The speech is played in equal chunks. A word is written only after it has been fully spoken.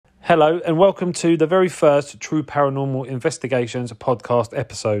Hello and welcome to the very first True Paranormal Investigations podcast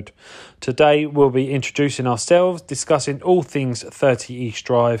episode. Today we'll be introducing ourselves, discussing all things 30 East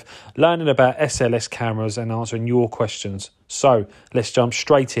Drive, learning about SLS cameras and answering your questions. So let's jump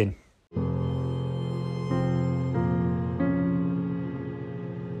straight in.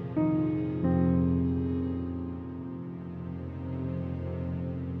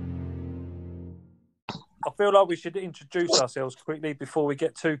 I feel like we should introduce ourselves quickly before we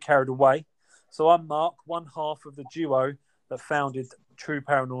get too carried away. So I'm Mark, one half of the duo that founded True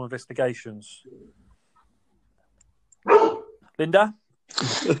Paranormal Investigations. Linda?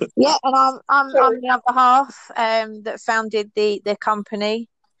 Yeah, and I'm the other half that founded the company,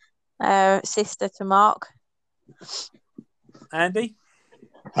 sister to Mark. Andy?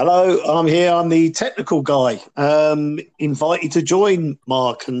 Hello, I'm here. I'm the technical guy. Invited to join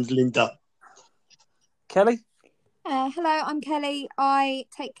Mark and Linda. Kelly? Hello, I'm Kelly. I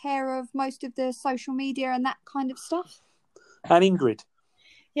take care of most of the social media and that kind of stuff. And Ingrid?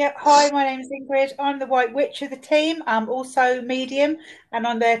 Yeah, hi, my name is Ingrid. I'm the White Witch of the team. I'm also medium, and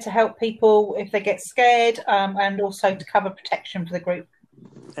I'm there to help people if they get scared, and also to cover protection for the group.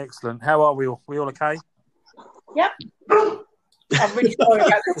 Excellent. How are we all? We all okay? Yep. I'm really sorry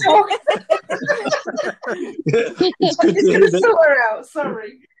about the talk. It's good to hear that. Sort her out,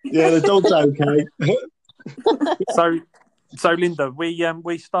 sorry. Yeah, the dog's okay. So Linda,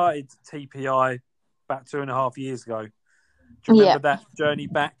 we started TPI about 2.5 years ago. Do you remember that journey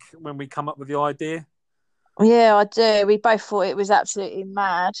back when we come up with the idea? Yeah, I do. We both thought it was absolutely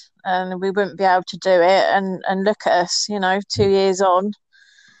mad and we wouldn't be able to do it. And look at us, 2 years on.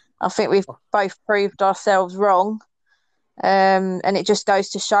 I think we've both proved ourselves wrong. And it just goes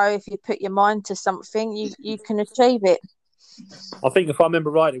to show if you put your mind to something, you can achieve it. I think if I remember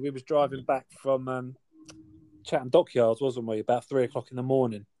rightly, we was driving back from Chatham Dockyards, wasn't we? About 3:00 in the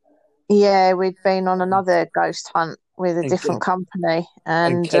morning. Yeah, we'd been on another ghost hunt with a different company,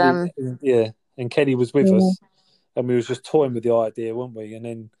 and Kelly was with us, and we was just toying with the idea, weren't we? And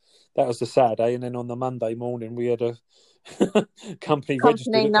then that was the Saturday, and then on the Monday morning we had a company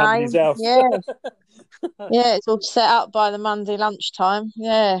registered at company's house. Yeah, yeah, it's all set up by the Monday lunchtime.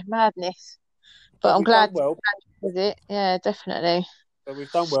 Yeah, madness. But I'm glad with it. Yeah, definitely. But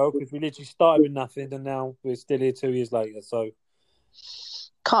we've done well because we literally started with nothing, and now we're still here 2 years later. So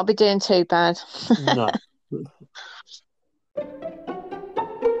can't be doing too bad. No.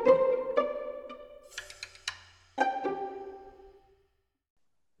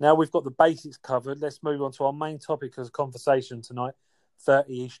 Now we've got the basics covered. Let's move on to our main topic of conversation tonight: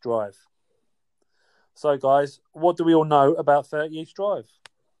 30 East Drive. So, guys, what do we all know about 30 East Drive?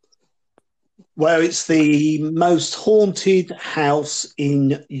 Well, it's the most haunted house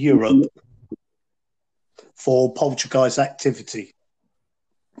in Europe for poltergeist activity.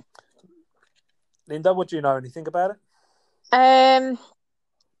 Linda, what do you know? Anything about it?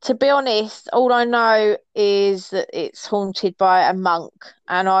 To be honest, all I know is that it's haunted by a monk,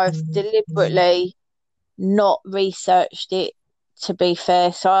 and I've deliberately not researched it, to be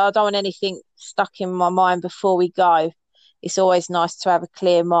fair. So I don't want anything stuck in my mind before we go. It's always nice to have a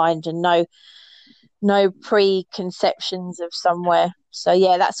clear mind and no preconceptions of somewhere. So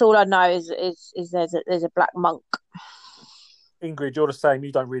yeah, that's all I know is there's a black monk. Ingrid, you're the same.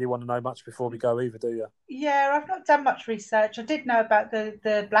 You don't really want to know much before we go either, do you? Yeah, I've not done much research. I did know about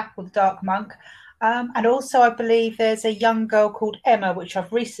the black or the dark monk. And also I believe there's a young girl called Emma, which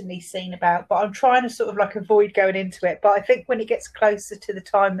I've recently seen about, but I'm trying to sort of like avoid going into it. But I think when it gets closer to the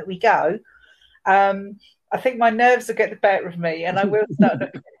time that we go, I think my nerves will get the better of me and I will start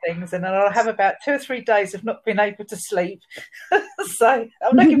looking at things, and then I'll have about 2 or 3 days of not being able to sleep. So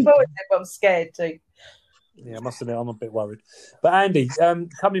I'm looking forward to it, but I'm scared too. Yeah, I must admit, I'm a bit worried. But Andy,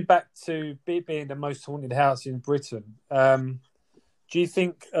 coming back to being the most haunted house in Britain, do you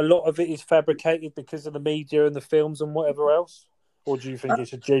think a lot of it is fabricated because of the media and the films and whatever else? Or do you think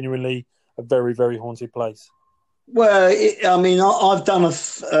it's genuinely a very, very haunted place? Well, I've done a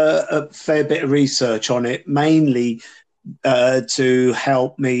fair bit of research on it, mainly to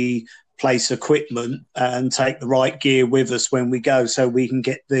help me place equipment and take the right gear with us when we go so we can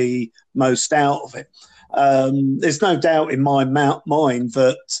get the most out of it. There's no doubt in my mind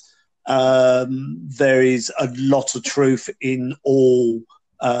that there is a lot of truth in all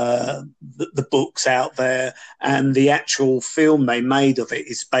the books out there, and the actual film they made of it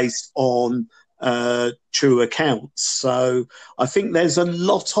is based on true accounts. So I think there's a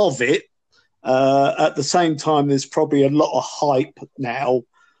lot of it. At the same time, there's probably a lot of hype now,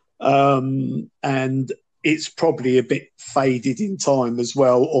 and it's probably a bit faded in time as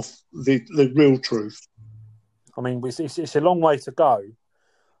well of the real truth. I mean, it's a long way to go,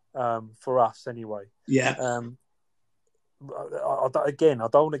 for us anyway. Yeah. I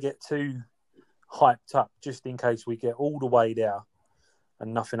don't want to get too hyped up just in case we get all the way there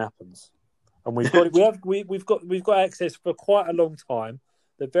and nothing happens. And we've got access for quite a long time.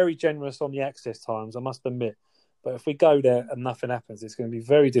 They're very generous on the access times, I must admit. But if we go there and nothing happens, it's going to be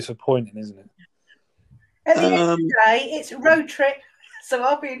very disappointing, isn't it? At the end of the day, it's a road trip, so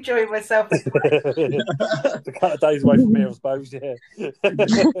I'll be enjoying myself. It's a couple of days away from here, I suppose. Yeah.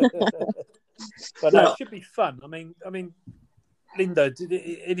 But no, it should be fun. I mean, Linda,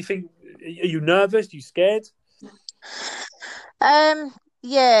 anything? Are you nervous? Are you scared?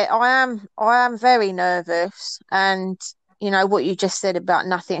 Yeah, I am very nervous, and you know what you just said about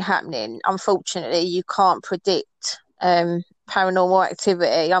nothing happening. Unfortunately, you can't predict paranormal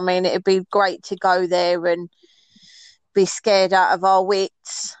activity. I mean, it'd be great to go there and be scared out of our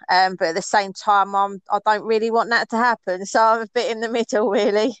wits, but at the same time, I don't really want that to happen. So I'm a bit in the middle,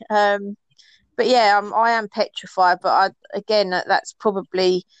 really. But yeah, I am petrified. But that's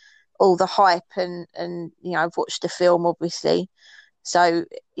probably all the hype, and you know, I've watched the film, obviously. So,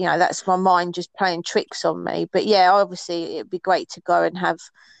 you know, that's my mind just playing tricks on me. But yeah, obviously it'd be great to go and have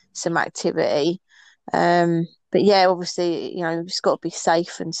some activity. But yeah, obviously, you know, it's got to be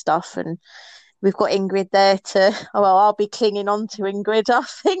safe and stuff. And we've got Ingrid there I'll be clinging on to Ingrid, I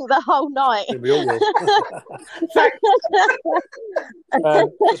think, the whole night. We all will.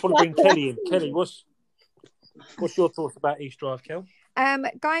 Just want to bring Kelly in. Kelly, what's your thoughts about East Drive, Kel?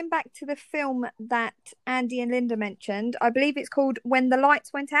 Going back to the film that Andy and Linda mentioned, I believe it's called When the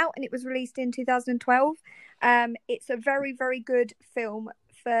Lights Went Out, and it was released in 2012. It's a very, very good film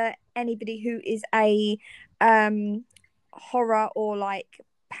for anybody who is a horror or like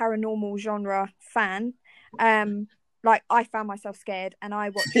paranormal genre fan. Like, I found myself scared, and I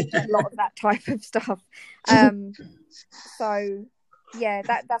watched a lot of that type of stuff. So yeah,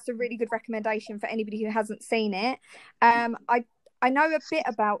 that's a really good recommendation for anybody who hasn't seen it. I know a bit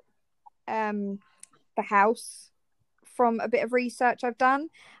about the house from a bit of research I've done.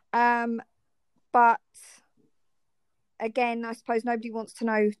 But again, I suppose nobody wants to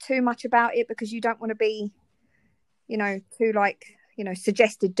know too much about it because you don't want to be, you know, too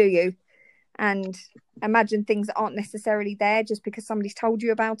suggested, do you? And imagine things that aren't necessarily there just because somebody's told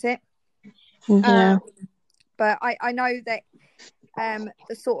you about it. Yeah. But I know that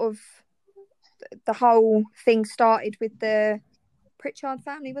the whole thing started with the Pritchard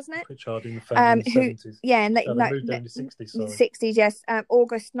family, wasn't it? Pritchard in the family in the 70s. Yeah, and they moved in the 60s. Sorry. 60s, yes.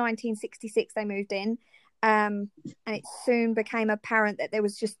 August 1966 they moved in. And it soon became apparent that there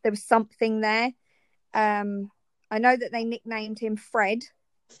was something there. I know that they nicknamed him Fred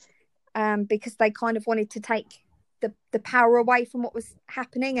because they kind of wanted to take the power away from what was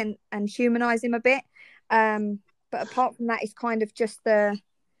happening and humanize him a bit. But apart from that, it's kind of just the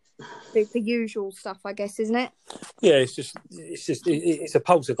usual stuff, I guess, isn't it? Yeah, it's a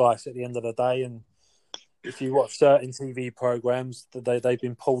poltergeist at the end of the day. And if you watch certain TV programs, they've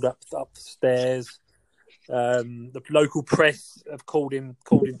been pulled up the stairs. The local press have called him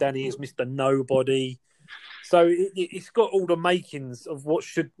Danny as Mr. Nobody. So it's got all the makings of what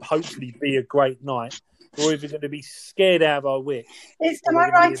should hopefully be a great night. We're either going to be scared out of our wits. Am I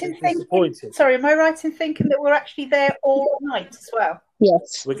right in thinking that we're actually there all night as well?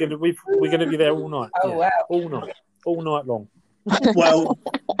 Yes. We're going to be there all night. Oh, wow. All night long. Well,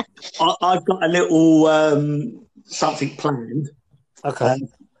 I've got a little something planned. Okay.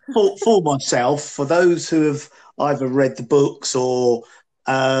 For myself, for those who have either read the books or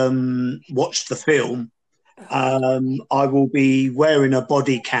watched the film, I will be wearing a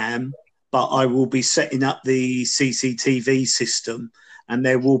body cam, but I will be setting up the CCTV system, and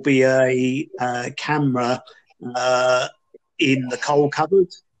there will be a camera in the coal cupboard,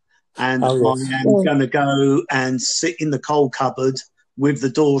 and I am going to go and sit in the coal cupboard with the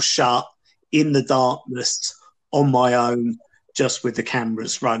door shut in the darkness on my own, just with the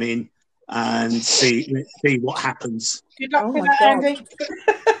cameras running, and see what happens. Good luck with that, Andy.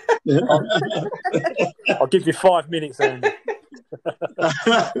 I'll give you 5 minutes, Andy.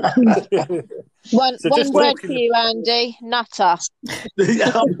 One word for you, Andy: nutter.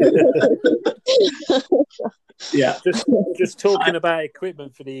 Yeah. Just talking about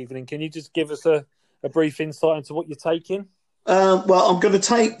equipment for the evening. Can you just give us a brief insight into what you're taking? Well, I'm going to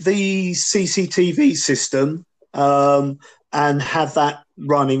take the CCTV system and have that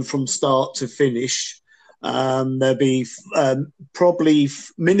running from start to finish. There'll be probably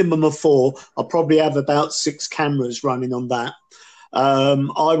minimum of 4. I'll probably have about 6 cameras running on that. I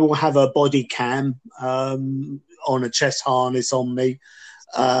will have a body cam on a chest harness on me.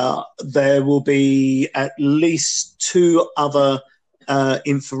 There will be at least 2 other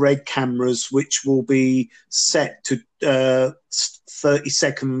infrared cameras, which will be set to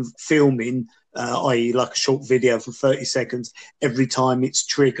 30-second filming, i.e. like a short video for 30 seconds every time it's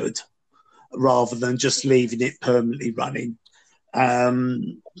triggered, rather than just leaving it permanently running.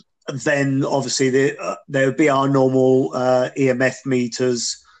 Then obviously there would be our normal EMF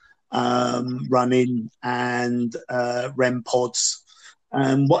meters running, and REM pods,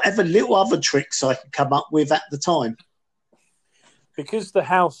 and whatever little other tricks I could come up with at the time. Because the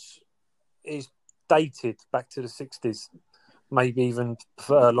house is dated back to the 60s, maybe even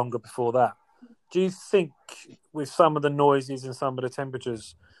longer before that, do you think with some of the noises and some of the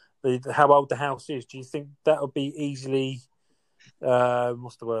temperatures, how old the house is, do you think that would be easily,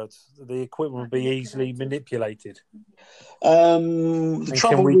 what's the word? The equipment would be easily manipulated? Can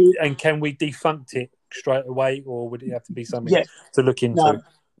we defunct it straight away, or would it have to be something to look into? No.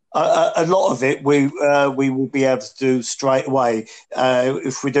 A lot of it we will be able to do straight away.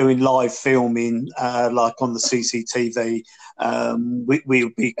 If we're doing live filming, like on the CCTV,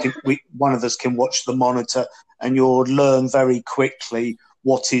 one of us can watch the monitor, and you'll learn very quickly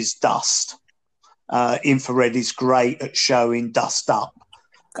what is dust. Infrared is great at showing dust up.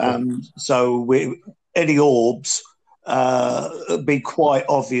 So any orbs, it'd be quite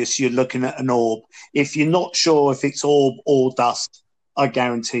obvious you're looking at an orb. If you're not sure if it's orb or dust, I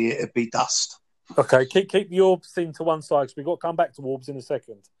guarantee it'd be dust. Okay, keep the orbs thing to one side, because we've got to come back to orbs in a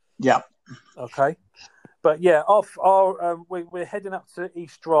second. Yeah. Okay. But yeah, we're heading up to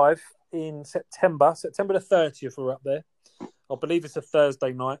East Drive in September the 30th. We're up there. I believe it's a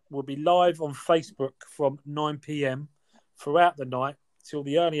Thursday night. We'll be live on Facebook from 9 p.m. throughout the night till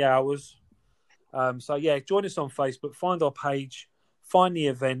the early hours. So yeah, join us on Facebook, find our page, find the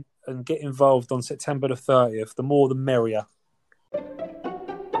event, and get involved on September the 30th. The more the merrier.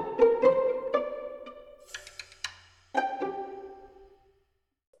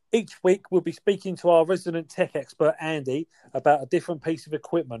 Each week, we'll be speaking to our resident tech expert, Andy, about a different piece of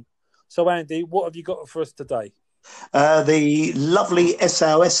equipment. So, Andy, what have you got for us today? The lovely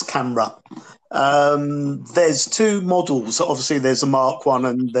SLS camera. There's two models. Obviously, there's the Mark 1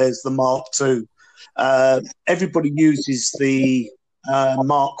 and there's the Mark 2. Everybody uses the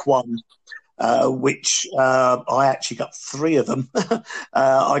Mark 1, which I actually got 3 of them.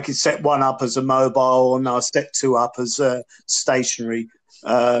 I could set one up as a mobile, and I set 2 up as stationary.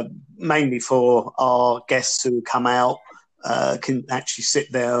 Mainly for our guests who come out, can actually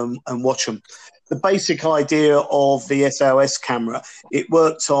sit there and watch them. The basic idea of the SLS camera, it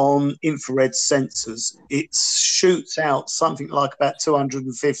works on infrared sensors. It shoots out something like about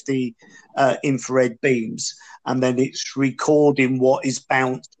 250 infrared beams, and then it's recording what is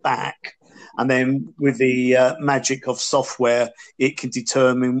bounced back. And then with the magic of software, it can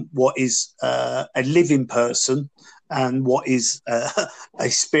determine what is a living person and what is a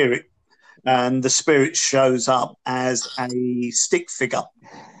spirit. And the spirit shows up as a stick figure.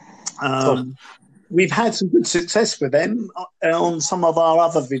 We've had some good success with them on some of our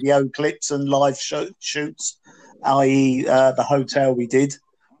other video clips and live shoots, i.e. The hotel we did.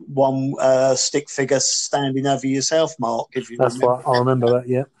 One stick figure standing over yourself, Mark, if you remember. That's right, I remember that,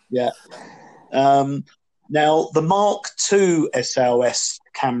 yeah. Yeah. Now, the Mark II SLS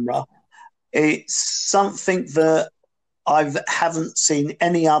camera, it's something that I haven't seen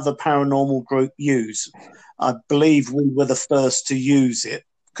any other paranormal group use. I believe we were the first to use it.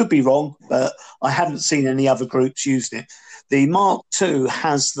 Could be wrong, but I haven't seen any other groups using it. The Mark II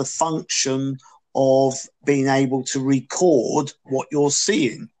has the function of being able to record what you're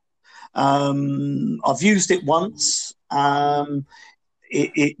seeing. I've used it once.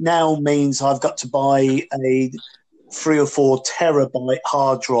 It now means I've got to buy a 3 or 4 terabyte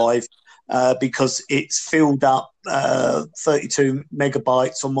hard drive because it's filled up 32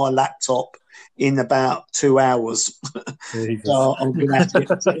 megabytes on my laptop in about 2 hours. So I'm going to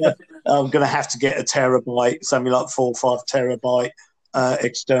have to get a terabyte, something like 4 or 5 terabyte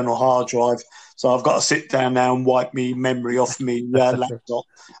external hard drive. So I've got to sit down now and wipe me memory off me laptop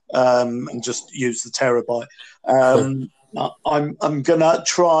and just use the terabyte. I'm going to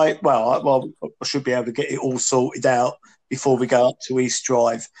try. Well, I should be able to get it all sorted out before we go up to East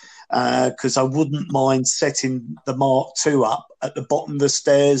Drive, because I wouldn't mind setting the Mark II up at the bottom of the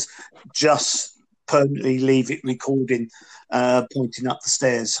stairs, just permanently leave it recording, pointing up the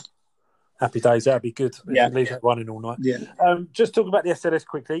stairs. Happy days, that'd be good. Yeah. Leave that running all night. Yeah. Just talking about the SLS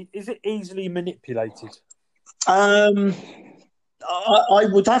quickly. Is it easily manipulated? I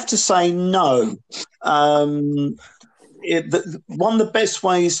would have to say no. One of the best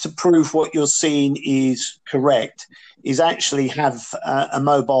ways to prove what you're seeing is correct is actually have a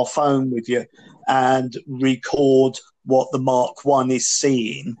mobile phone with you and record what the Mark 1 is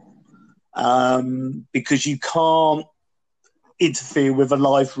seeing, because you can't interfere with a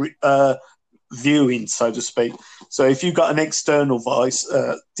live viewing, so to speak. So if you've got an external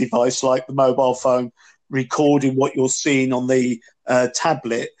device like the mobile phone recording what you're seeing on the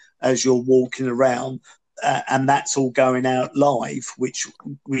tablet as you're walking around, and that's all going out live, which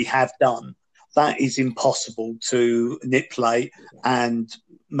we have done, that is impossible to manipulate and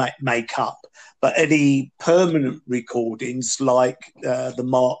make up. But any permanent recordings like the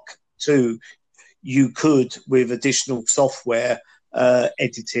Mark II, you could, with additional software,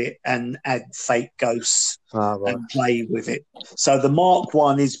 edit it and add fake ghosts and play with it. So the Mark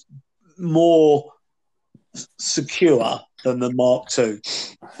 1 is more secure than the Mark II.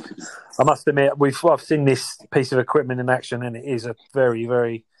 I must admit, I've seen this piece of equipment in action, and it is a very,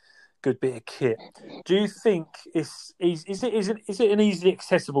 very good bit of kit. Do you think is it an easily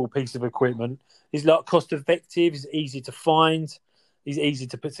accessible piece of equipment? Is it like cost effective? Is it easy to find? Is it easy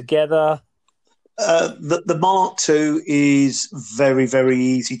to put together? The Mark II is very, very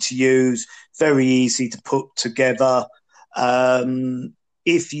easy to use, very easy to put together.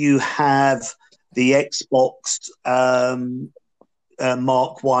 If you have the Xbox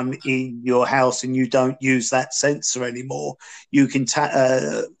Mark 1 in your house and you don't use that sensor anymore, you can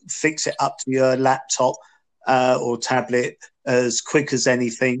fix it up to your laptop or tablet as quick as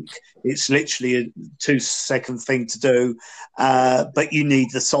anything. It's literally a 2-second thing to do, but you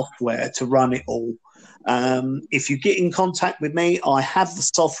need the software to run it all. If you get in contact with me, I have the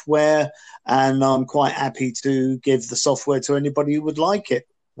software, and I'm quite happy to give the software to anybody who would like it.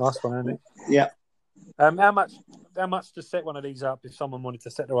 Nice one, Andy. Yeah. How much to set one of these up if someone wanted to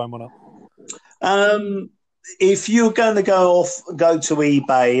set their own one up? If you're going to go to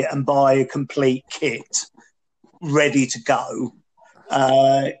eBay and buy a complete kit ready to go,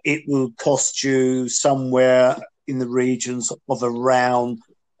 it will cost you somewhere in the regions of around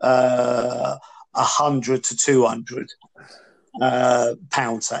 100 to 200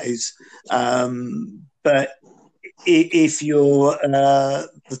 pounds. That is, but if you're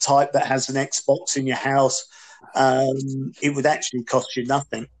the type that has an Xbox in your house, it would actually cost you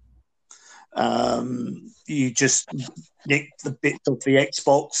nothing. You just nick the bits of the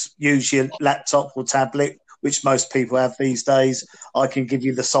Xbox, use your laptop or tablet, which most people have these days. I can give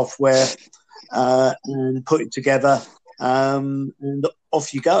you the software and put it together, and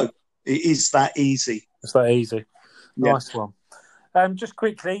off you go. It is that easy. It's that easy. Yeah. Nice one. Just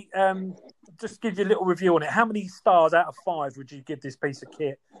quickly, just give you a little review on it. How many stars out of 5 would you give this piece of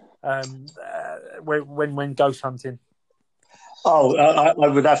kit when ghost hunting? Oh, I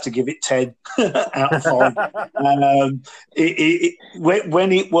would have to give it 10 out of 5.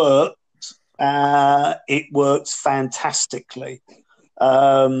 When it works fantastically.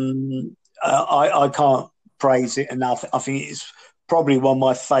 I can't praise it enough. I think it's probably one of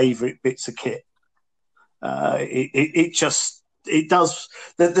my favourite bits of kit. It does.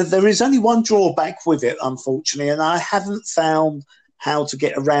 There is only one drawback with it, unfortunately, and I haven't found how to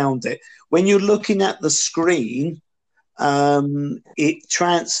get around it. When you're looking at the screen, it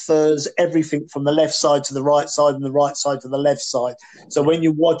transfers everything from the left side to the right side and the right side to the left side. So when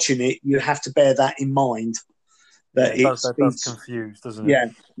you're watching it, you have to bear that in mind. That does confuse, doesn't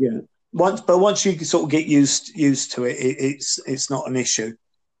it? Yeah. Once you sort of get used to it, it's not an issue.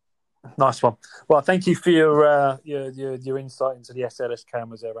 Nice one. Well, thank you for your insight into the SLS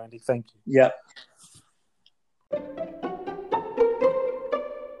cameras there, Andy. Thank you. Yeah.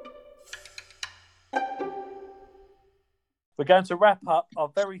 We're going to wrap up our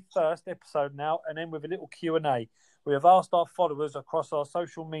very first episode now and end with a little Q&A. We have asked our followers across our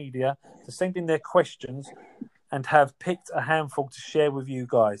social media to send in their questions and have picked a handful to share with you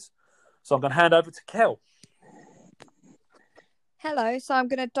guys. So I'm going to hand over to Kel. Hello, so I'm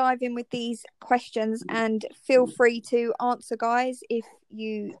going to dive in with these questions and feel free to answer, guys, if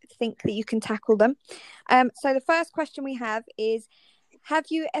you think that you can tackle them. So the first question we have is, have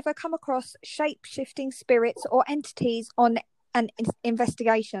you ever come across shape-shifting spirits or entities on an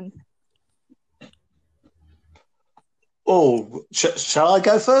investigation? Oh, shall I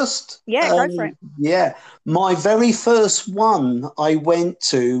go first? Yeah, go for it. Yeah, my very first one I went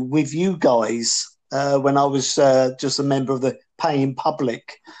to with you guys when I was just a member of the paying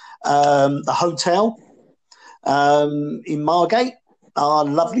public, the hotel in Margate, our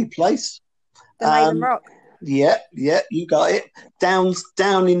lovely place. The Maiden Rock. Yeah, you got it. Down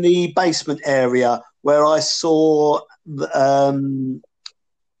in the basement area where I saw a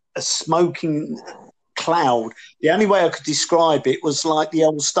smoking cloud. The only way I could describe it was like the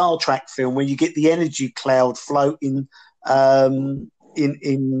old Star Trek film where you get the energy cloud floating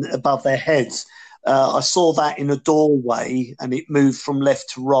in above their heads. I saw that in a doorway, and it moved from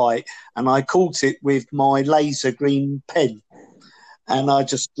left to right, and I caught it with my laser green pen, and I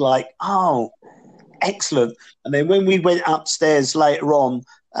just like, oh, excellent. And then when we went upstairs later on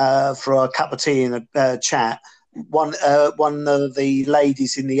for a cup of tea and a chat, one of the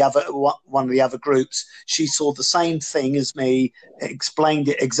ladies in one of the other groups, she saw the same thing as me, explained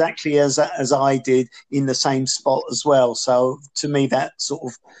it exactly as I did in the same spot as well. So to me, that sort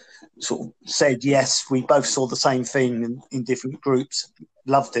of said, yes, we both saw the same thing in different groups.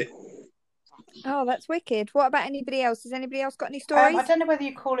 Loved it. Oh, that's wicked. What about anybody else? Has anybody else got any stories? I don't know whether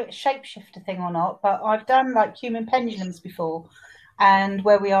you call it a shapeshifter thing or not, but I've done like human pendulums before, and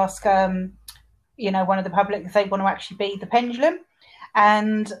where we ask, one of the public if they want to actually be the pendulum,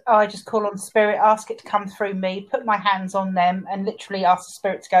 and I just call on spirit, ask it to come through me, put my hands on them, and literally ask the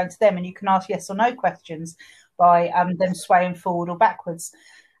spirit to go into them. And you can ask yes or no questions by them swaying forward or backwards.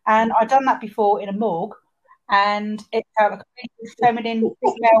 And I've done that before in a morgue. And it felt like a really feminine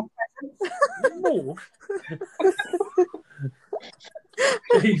female presence. Morgue?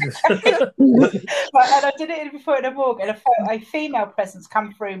 Jesus. And I did it before in a morgue, and I felt a female presence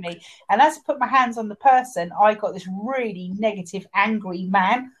come through me. And as I put my hands on the person, I got this really negative, angry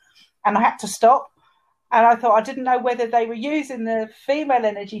man, and I had to stop. And I thought, I didn't know whether they were using the female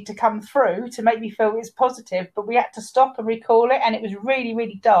energy to come through to make me feel it was positive, but we had to stop and recall it, and it was really,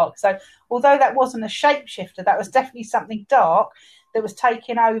 really dark. So although that wasn't a shapeshifter, that was definitely something dark that was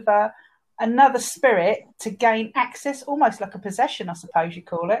taking over another spirit to gain access, almost like a possession, I suppose you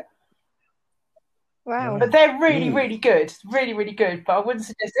call it. Wow. But they're really, really good. Really, really good. But I wouldn't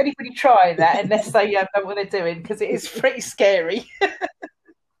suggest anybody try that unless they know what they're doing, because it is pretty scary.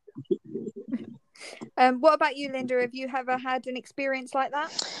 What about you, Linda? Have you ever had an experience like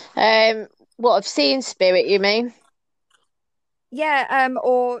that? What, of seeing spirit, you mean? Yeah,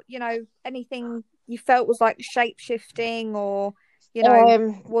 or, anything you felt was like shape-shifting, or,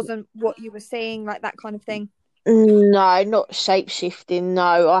 wasn't what you were seeing, like that kind of thing? No, not shape-shifting,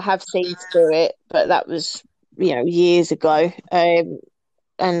 no. I have seen spirit, but that was, years ago. And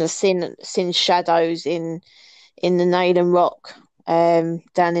I've seen shadows in the Nayland Rock,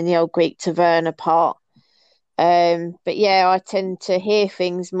 down in the old Greek Taverna part. But yeah, I tend to hear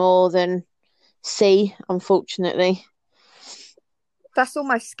things more than see, unfortunately. That's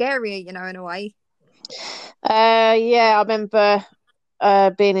almost scarier, in a way. Yeah, I remember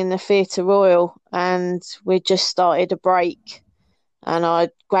being in the Theatre Royal, and we just started a break, and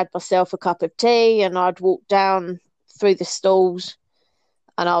I'd grabbed myself a cup of tea, and I'd walk down through the stalls,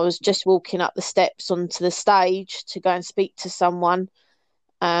 and I was just walking up the steps onto the stage to go and speak to someone,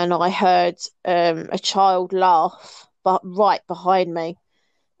 and I heard a child laugh, but right behind me,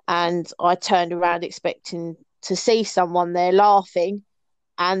 and I turned around expecting to see someone there laughing,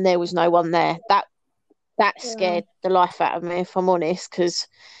 and there was no one there. That scared the life out of me, if I'm honest, because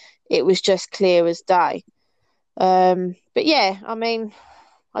it was just clear as day. But yeah, I mean,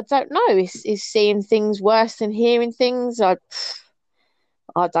 I don't know. Is seeing things worse than hearing things? I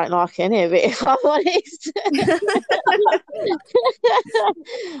don't like any of it, if I'm honest.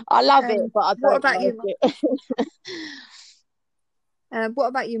 I love it, but I don't like it. What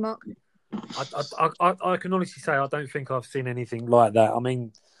about you, Mark? I can honestly say I don't think I've seen anything like that. I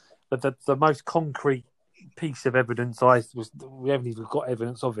mean, the most concrete piece of evidence we haven't even got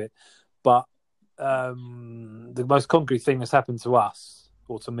evidence of it, but the most concrete thing that's happened to us,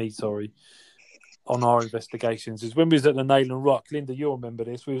 or to me, sorry, on our investigations is when we was at the Nayland Rock. Linda, you'll remember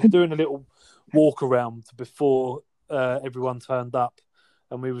this. We was doing a little walk around before everyone turned up,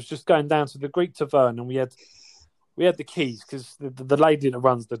 and we was just going down to the Greek Tavern, and we had the keys, because the lady that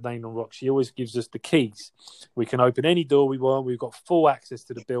runs the Nayland Rock, she always gives us the keys. We can open any door we want. We've got full access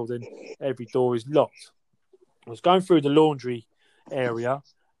to the building. Every door is locked. I was going through the laundry area,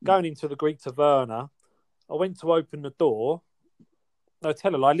 going into the Greek Taverna. I went to open the door. No,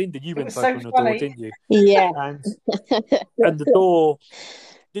 tell a lie, Linda, you went to open the door, didn't you? Yeah. And the door...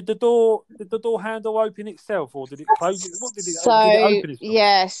 Did the door handle open itself, or did it close? What did it open itself?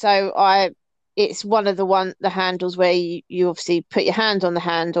 Yeah, so it's one of the handles where you obviously put your hand on the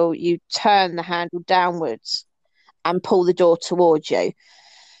handle, you turn the handle downwards and pull the door towards you.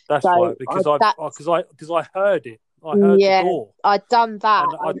 That's right, because I heard it. I heard the door. I'd done that,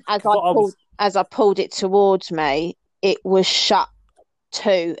 and as I pulled it towards me, it was shut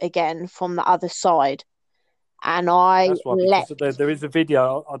to again from the other side. And that's right, because there is a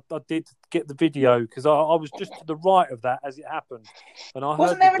video. I did get the video, because I was just to the right of that as it happened, and I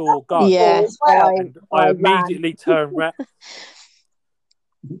heard the door go. Yeah, and I immediately turned round.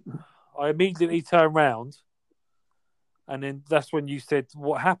 I immediately turned round, And then that's when you said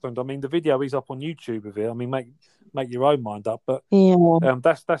what happened. I mean, the video is up on YouTube of it. I mean, make your own mind up. But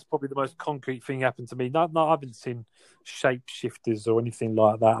that's probably the most concrete thing happened to me. No, I haven't seen shapeshifters or anything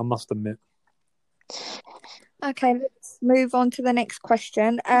like that, I must admit. Okay, let's move on to the next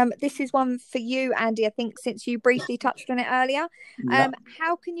question. This is one for you, Andy, I think, since you briefly touched on it earlier.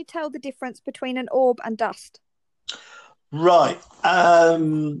 How can you tell the difference between an orb and dust? Right.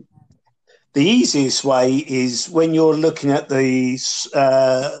 The easiest way is when you're looking at the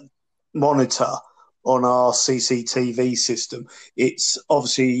monitor on our CCTV system, it's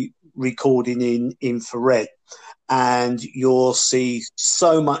obviously recording in infrared, and you'll see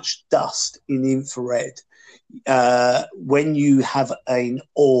so much dust in infrared. When you have an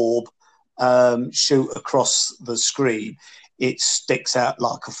orb shoot across the screen, it sticks out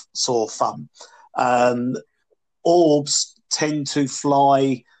like a sore thumb. Orbs tend to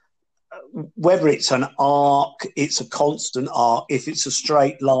fly, whether it's an arc, it's a constant arc. If it's a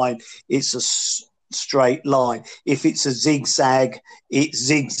straight line, it's a straight line. If it's a zigzag, it's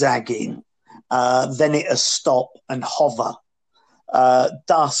zigzagging. Then it'll stop and hover.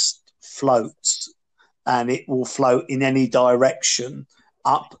 Dust floats, and it will float in any direction,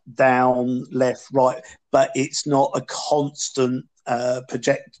 up, down, left, right, but it's not a constant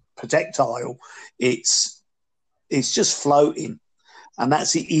projectile. It's just floating. And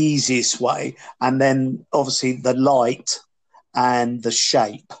that's the easiest way. And then, obviously, the light and the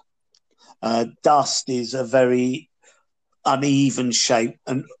shape. Dust is a very uneven shape.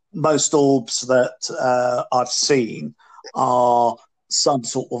 And most orbs that I've seen are some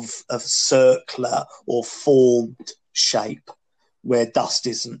sort of circular or formed shape where dust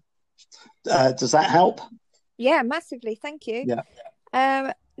isn't. Does that help? Yeah, massively. Thank you.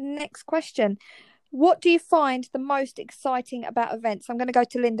 Yeah. Next question. What do you find the most exciting about events? I'm going to go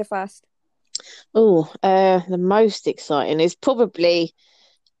to Linda first. The most exciting is probably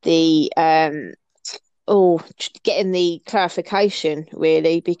the getting the clarification,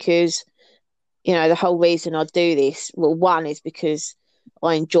 really, because the whole reason I do this, well, one is because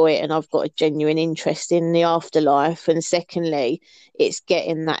I enjoy it and I've got a genuine interest in the afterlife, and secondly, it's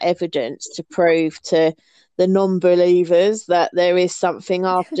getting that evidence to prove to the non-believers that there is something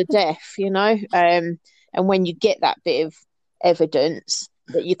after death, and when you get that bit of evidence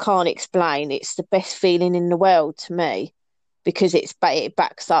that you can't explain, it's the best feeling in the world to me, because it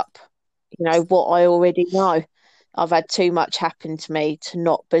backs up what I already know. I've had too much happen to me to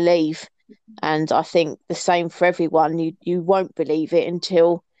not believe, and I think the same for everyone. You won't believe it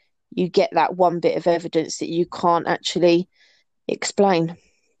until you get that one bit of evidence that you can't actually explain.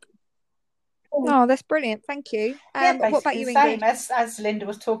 Oh, that's brilliant. Thank you. What about you, Ingrid? As Linda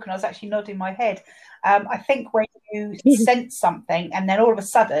was talking, I was actually nodding my head. I think when you sense something and then all of a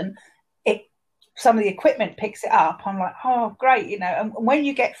sudden some of the equipment picks it up, I'm like, oh, great, And when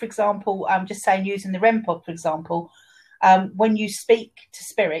you get, for example, just saying using the REM pod, for example, when you speak to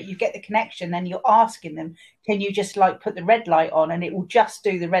spirit, you get the connection, then you're asking them, can you just put the red light on, and it will just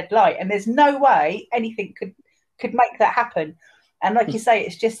do the red light. And there's no way anything could make that happen. And like you say,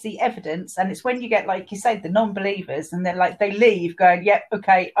 it's just the evidence. And it's when you get, like you say, the non-believers, and they're they leave going, yep,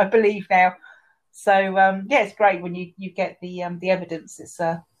 okay, I believe now. So, it's great when you get the evidence. It's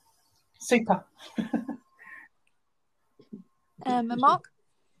super. Mark?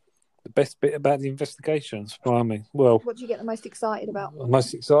 The best bit about the investigations, I mean, well, what do you get the most excited about?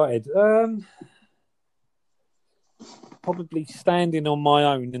 Most excited? Probably standing on my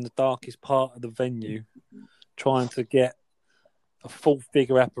own in the darkest part of the venue, trying to get a full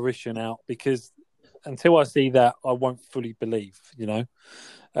figure apparition out, because until I see that, I won't fully believe.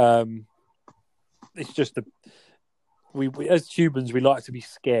 It's just we as humans, we like to be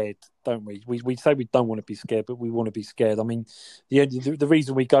scared, don't we? We say we don't want to be scared, but we want to be scared. I mean, the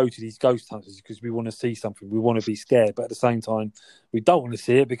reason we go to these ghost hunters is because we want to see something. We want to be scared, but at the same time, we don't want to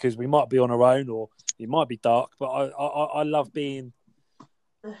see it because we might be on our own or it might be dark. But I love being.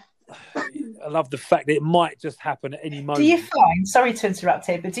 I love the fact that it might just happen at any moment. Do you find? Sorry to interrupt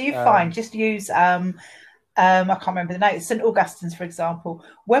here, but do you find, just use I can't remember the name, St Augustine's, for example,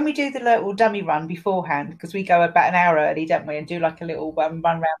 when we do the little dummy run beforehand, because we go about an hour early, don't we, and do a little run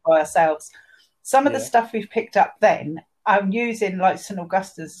around by ourselves. Some of the stuff we've picked up then, I'm using St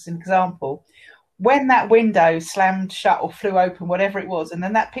Augustine's as an example. When that window slammed shut or flew open, whatever it was, and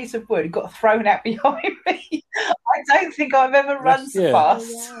then that piece of wood got thrown out behind me, I don't think I've ever run so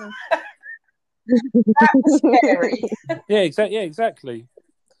fast. Oh, That was scary. Exactly.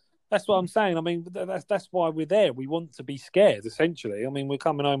 That's what I'm saying. I mean, that's why we're there. We want to be scared, essentially. I mean, we're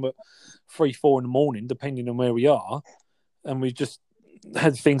coming home at 3-4 in the morning, depending on where we are, and we just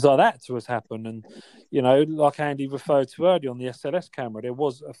had things like that to us happen. And, you know, like Andy referred to earlier on the SLS camera, there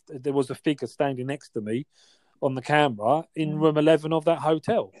was a figure standing next to me on the camera in room 11 of that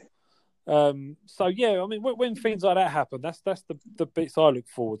hotel. So yeah, I mean, when things like that happen, that's the bits I look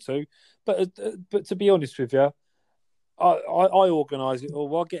forward to. But to be honest with you, I organise it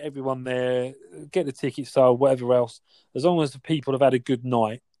all. I'll get everyone there, get the tickets sold, whatever else. As long as the people have had a good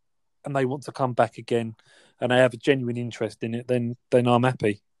night and they want to come back again and they have a genuine interest in it, then I'm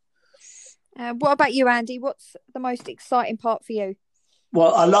happy. What about you, Andy? What's the most exciting part for you?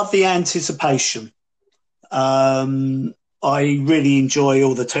 Well, I love the anticipation. I really enjoy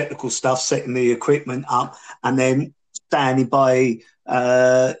all the technical stuff, setting the equipment up, and then standing by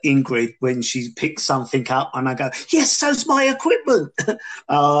Ingrid when she picks something up, and I go, "Yes, so's my equipment."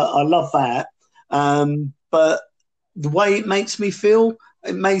 I love that. But the way it makes me feel,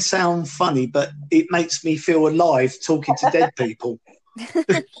 it may sound funny, but it makes me feel alive talking to dead people.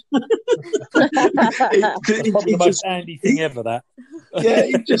 Probably the most Andy thing ever. That. Yeah,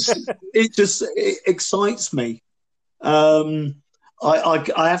 it just excites me. I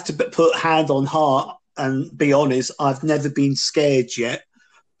have to put hand on heart and be honest. I've never been scared yet,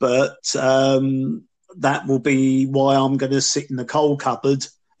 but that will be why I'm going to sit in the coal cupboard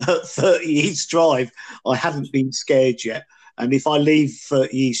at 30 East Drive. I haven't been scared yet, and if I leave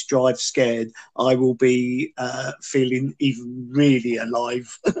 30 East Drive scared, I will be feeling even really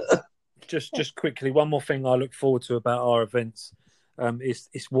alive. Just quickly, one more thing I look forward to about our events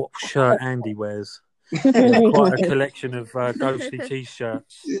is what shirt Andy wears. Quite a collection of ghostly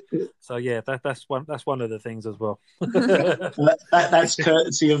t-shirts. So yeah, that's one of the things as well. That's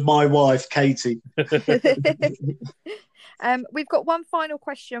courtesy of my wife, Katie. We've got one final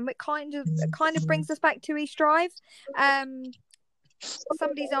question, which kind of brings us back to East Drive.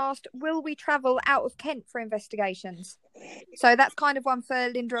 Somebody's asked, will we travel out of Kent for investigations? So that's kind of one for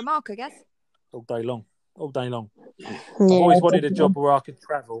Linda and Mark, I guess. All day long. Yeah, I've always wanted a job where I could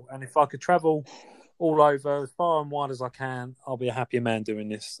travel, and if I could travel all over as far and wide as I can, I'll be a happier man doing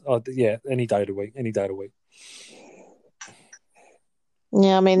this. Any day of the week.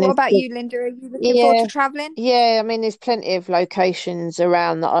 Yeah, I mean, what about you, Linda? Are you looking forward to travelling? Yeah, I mean, there's plenty of locations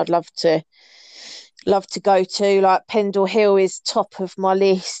around that I'd love to go to. Like Pendle Hill is top of my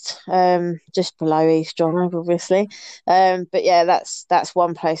list, just below East Drive, obviously. But yeah, that's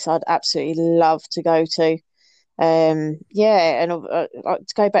one place I'd absolutely love to go to. And I'd like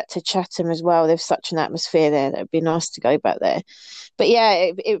to go back to Chatham as well. There's such an atmosphere there that it'd be nice to go back there. But yeah,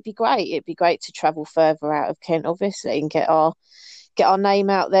 it would be great. It'd be great to travel further out of Kent, obviously, and get our name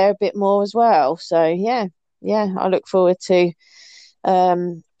out there a bit more as well. So yeah, I look forward to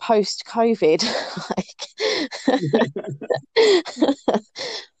post COVID.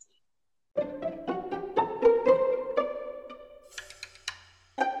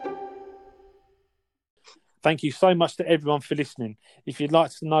 Thank you so much to everyone for listening. If you'd like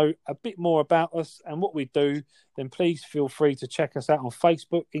to know a bit more about us and what we do, then please feel free to check us out on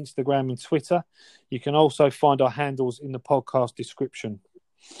Facebook, Instagram, and Twitter. You can also find our handles in the podcast description.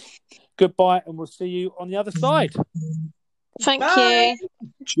 Goodbye, and we'll see you on the other side. Thank Bye. you.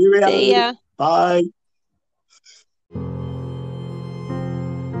 Cheerio. See ya. Bye.